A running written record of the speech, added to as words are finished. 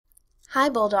Hi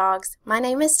Bulldogs, my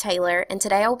name is Taylor and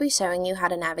today I'll be showing you how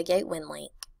to navigate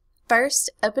WinLink. First,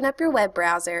 open up your web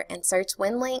browser and search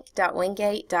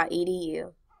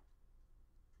winlink.wingate.edu.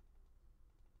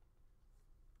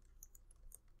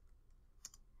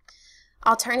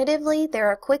 Alternatively, there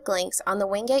are quick links on the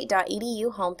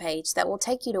wingate.edu homepage that will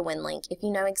take you to WinLink if you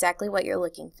know exactly what you're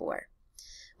looking for.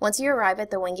 Once you arrive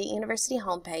at the Wingate University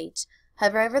homepage,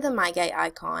 hover over the MyGate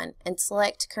icon and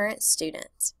select Current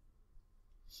Students.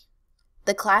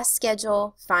 The class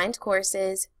schedule, find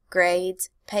courses, grades,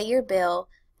 pay your bill,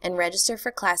 and register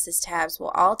for classes tabs will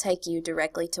all take you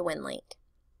directly to WinLink.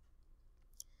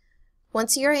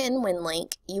 Once you're in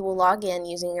WinLink, you will log in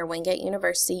using your Wingate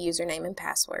University username and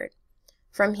password.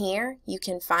 From here, you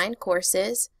can find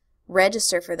courses,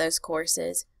 register for those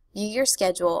courses, view your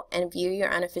schedule, and view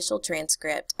your unofficial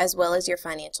transcript, as well as your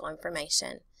financial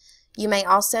information. You may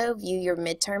also view your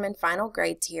midterm and final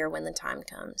grades here when the time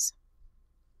comes.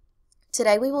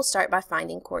 Today we will start by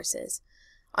finding courses.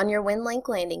 On your WinLink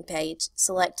landing page,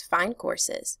 select Find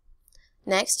Courses.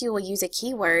 Next, you will use a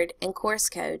keyword and course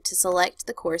code to select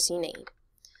the course you need.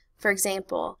 For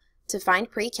example, to find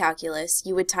pre-calculus,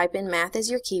 you would type in Math as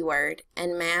your keyword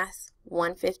and Math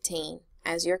 115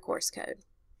 as your course code.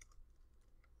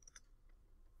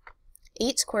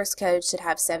 Each course code should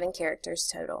have 7 characters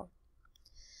total.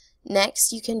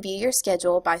 Next, you can view your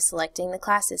schedule by selecting the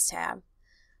Classes tab.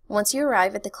 Once you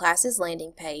arrive at the Classes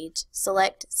landing page,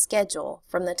 select Schedule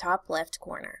from the top left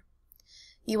corner.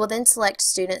 You will then select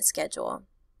Student Schedule.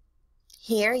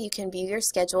 Here you can view your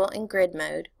schedule in grid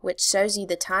mode, which shows you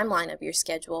the timeline of your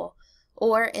schedule,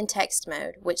 or in text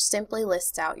mode, which simply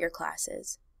lists out your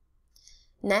classes.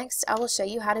 Next, I will show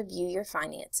you how to view your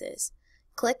finances.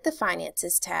 Click the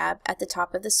Finances tab at the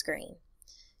top of the screen.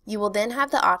 You will then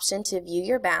have the option to view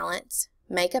your balance,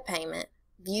 make a payment,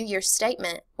 view your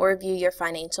statement, or view your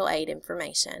financial aid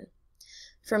information.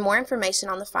 For more information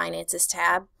on the Finances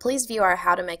tab, please view our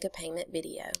How to Make a Payment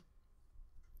video.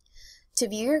 To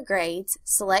view your grades,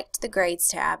 select the Grades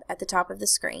tab at the top of the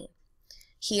screen.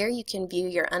 Here you can view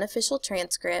your unofficial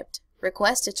transcript,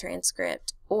 request a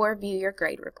transcript, or view your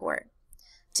grade report.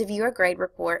 To view a grade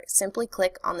report, simply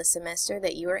click on the semester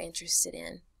that you are interested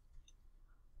in.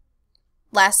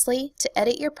 Lastly, to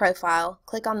edit your profile,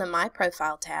 click on the My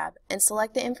Profile tab and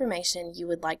select the information you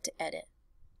would like to edit.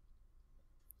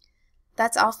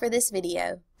 That's all for this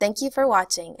video. Thank you for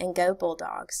watching and go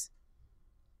Bulldogs!